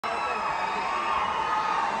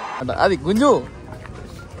అది గుంజు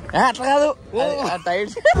అట్లా కాదు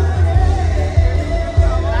tight.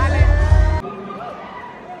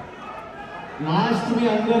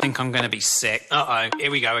 I think I'm gonna be sick. Uh-oh,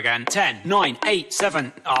 here we go again. 10, 9, 8, 7.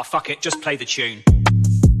 Oh, fuck it, just play the tune.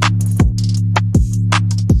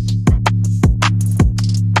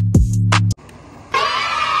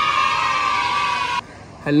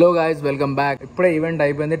 Hello guys, welcome back. ఇప్పుడే event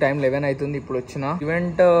అయిపోయింది, time 11 అవుతుంది. ఇప్పుడు వచ్చిన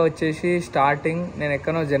ఈవెంట్ వచ్చేసి స్టార్టింగ్ నేను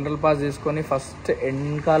ఎక్కడో జనరల్ పాస్ తీసుకొని ఫస్ట్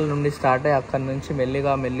ఎండ్కాల్ నుండి స్టార్ట్ అయ్యి అక్కడ నుంచి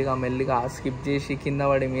మెల్లిగా స్కిప్ చేసి కింద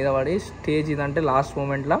పడి మీద పడి స్టేజ్ ఇదంటే లాస్ట్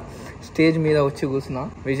మూమెంట్ లా స్టేజ్ మీద వచ్చి కూర్చున్నా.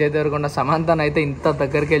 విజయ్ దేవరకొండ సమంతన్ అయితే ఇంత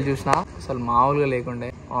దగ్గరికి వెళ్ళి చూసిన, అసలు మామూలుగా లేకుండే.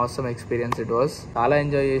 Awesome experience it was. చాలా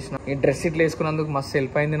ఎంజాయ్ చేసిన. ఈ డ్రెస్ ఇట్లా వేసుకున్నందుకు మస్తు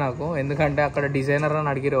హెల్ప్ అయింది నాకు, ఎందుకంటే అక్కడ డిజైనర్ అని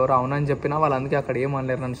అడిగారు ఎవరు అవునని చెప్పినా వాళ్ళు, అందుకే అక్కడ ఏం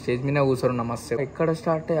అనలేరు, నన్ను స్టేజ్ మీద కూర్చోరున్నా మస్తు. ఎక్కడ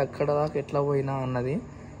స్టార్ట్ అయ్యి అక్కడ దాకా ఎట్లా పోయినా అన్నది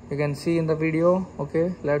you can see in the video. Okay,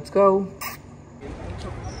 let's go.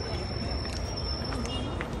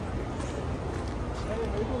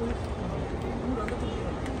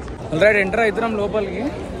 Alright, enter అవుతున్నాం లోపలికి.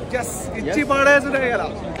 ఇచ్చి పడేసుడే కదా.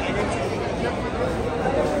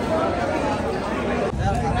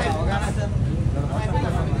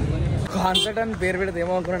 కాన్సర్ట్ అని పేరు పెడితే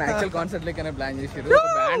ఏమో అనుకున్నాను, యాక్చువల్ కాన్సర్ట్ లెక్కనే ప్లాన్ చేసారు.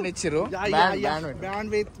 బ్యాండ్ ఇచ్చారు,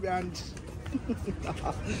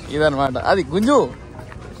 ఇదనమాట. అది గుంజు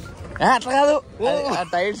అట్లా కాదు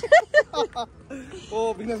టైట్.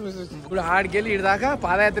 ఇప్పుడు ఆడికెళ్ళి ఇటు దాకా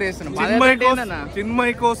పాదయాత్ర చేస్తున్నాం.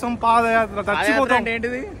 చిన్మయి కోసం పాదయాత్ర. అంటే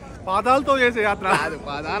ఏంటిది? పాదాలతో చేసే యాత్ర కాదు,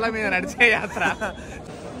 పాదాల మీద నడిచే యాత్ర.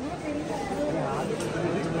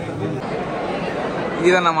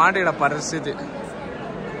 ఇదన్నమాట ఇక్కడ పరిస్థితి.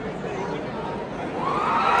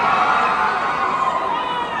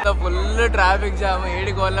 ఫుల్ ట్రాఫిక్ జామ్,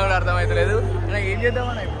 ఏడికి వల్ల కూడా అర్థమవుతలేదు. ఏం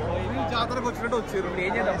చేద్దామన్నా ఇప్పుడు? జాతరకు వచ్చినట్టు వచ్చారు.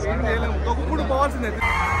 ఏం చేద్దాం? తొక్కుడు పోవాల్సిందే.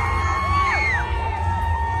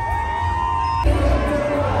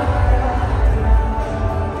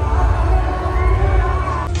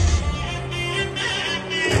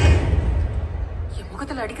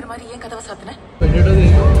 அடிக்கிற மாதிரி ஏன் கதவை சாத்தின?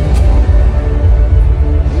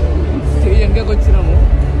 స్టేజ్ వెనకకి వచ్చినాము.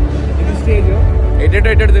 ఇది స్టేజ్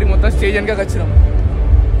ఎటెడ్ తిరిగి మొత్తం స్టేజ్ వెనకకి వచ్చినాము.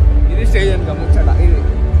 ఇది స్టేజ్ వెనక ముచ్చట. ఇది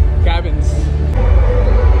క్యాబిన్స్,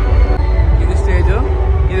 ఇది స్టేజ్,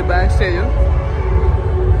 ఇది బ్యాక్ స్టేజ్,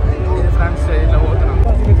 ఇది ఫ్రంట్ స్టేజ్. ఇట్లా పోతున్నాం.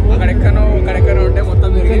 అక్కడెక్కడో ఉంటే మొత్తం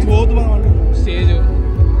తిరిగి స్టేజ్.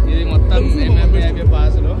 ఇది మొత్తం VVIP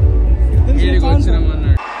పాస్లో వీడికి వచ్చినాం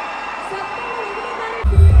అన్నాడు.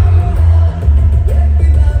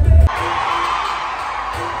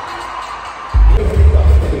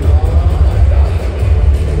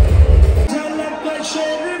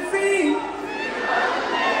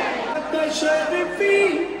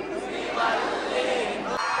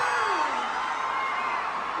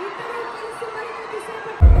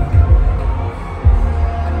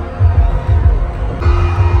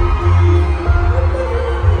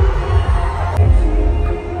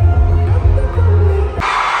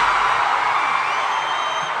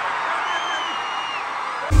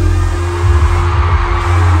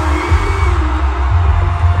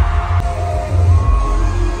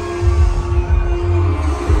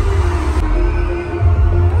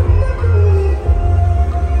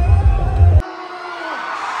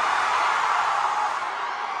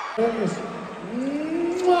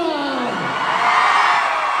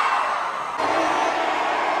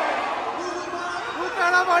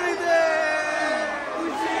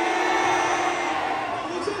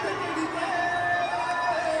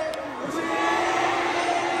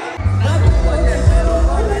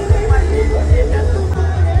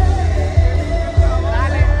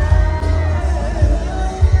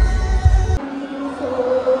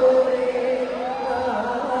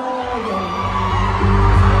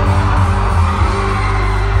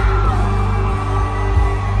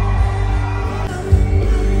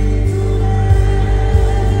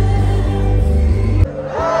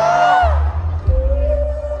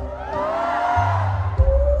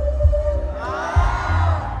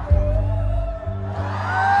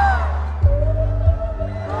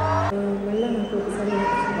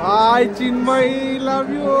 Hi Chinmay, love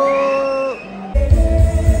you.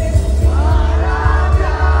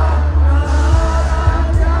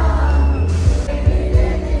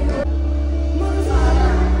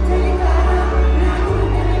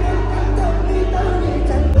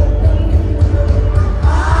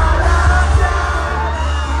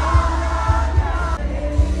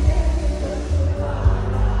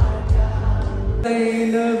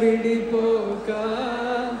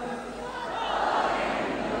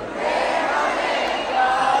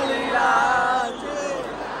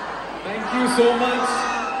 Thank you so much.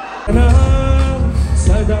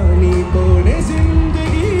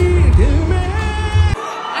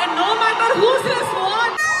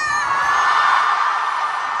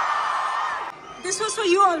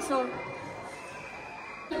 Episode.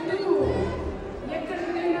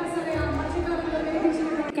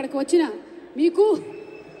 ఇక్కడికి వచ్చిన మీకు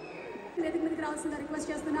వేదిక మీదకి రావాల్సిందిగా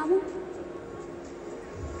రిక్వెస్ట్ చేస్తున్నాము.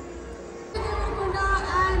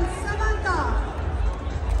 అండ్ సమంత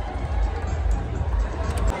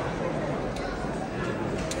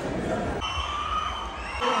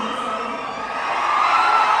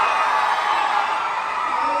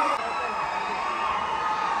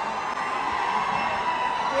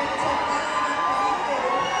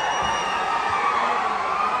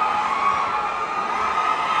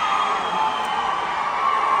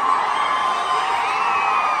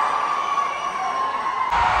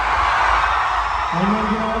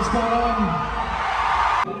నమస్కారం.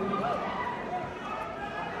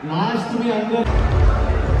 లాస్ట్ మీ అందరూ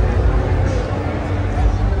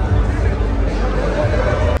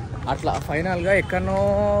అట్లా ఫైనల్గా ఎక్కడనో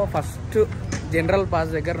ఫస్ట్ జనరల్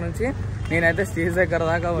పాస్ దగ్గర నుంచి నేనైతే స్టేజ్ దగ్గర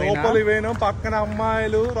దాకా పోయినా. పోయినాం, పక్కన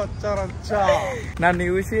అమ్మాయిలు రచ్చ రచ్చ నన్ను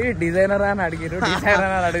చూసి డిజైనర్ అని అడిగారు.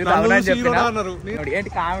 డిజైనర్ అని అడుగుతామని చెప్పిన అన్నారు.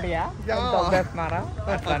 ఏంటి కామెడీయా వదిలేస్తున్నారా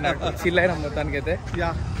అట్లా అన్నట్టు చిల్ అయినా మొత్తానికి అయితే.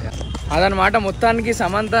 యా అదనమాట. మొత్తానికి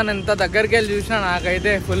సమంత ఎంత దగ్గరికి వెళ్ళి చూసినా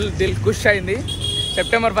నాకైతే ఫుల్ దిల్ ఖుష్ అయింది.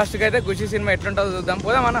 సెప్టెంబర్ 1కి అయితే ఖుషి సినిమా ఎట్లుంటుందో చూద్దాం.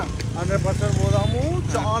 పోదామన్నా 100% పోదాము.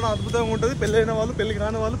 చాలా అద్భుతంగా ఉంటుంది. పెళ్ళి అయిన వాళ్ళు, పెళ్లి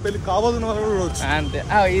కాని వాళ్ళు, పెళ్లి కావాల్సిన వాళ్ళు కూడా వచ్చి అంతే.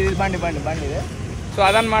 ఇది బండి ఇదే. సో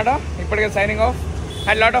అదనమాట. ఇప్పటికే signing off.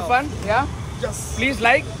 And lot of fun. Yeah please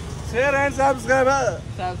like, share and subscribe.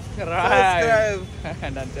 Subscribe.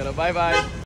 Bye bye.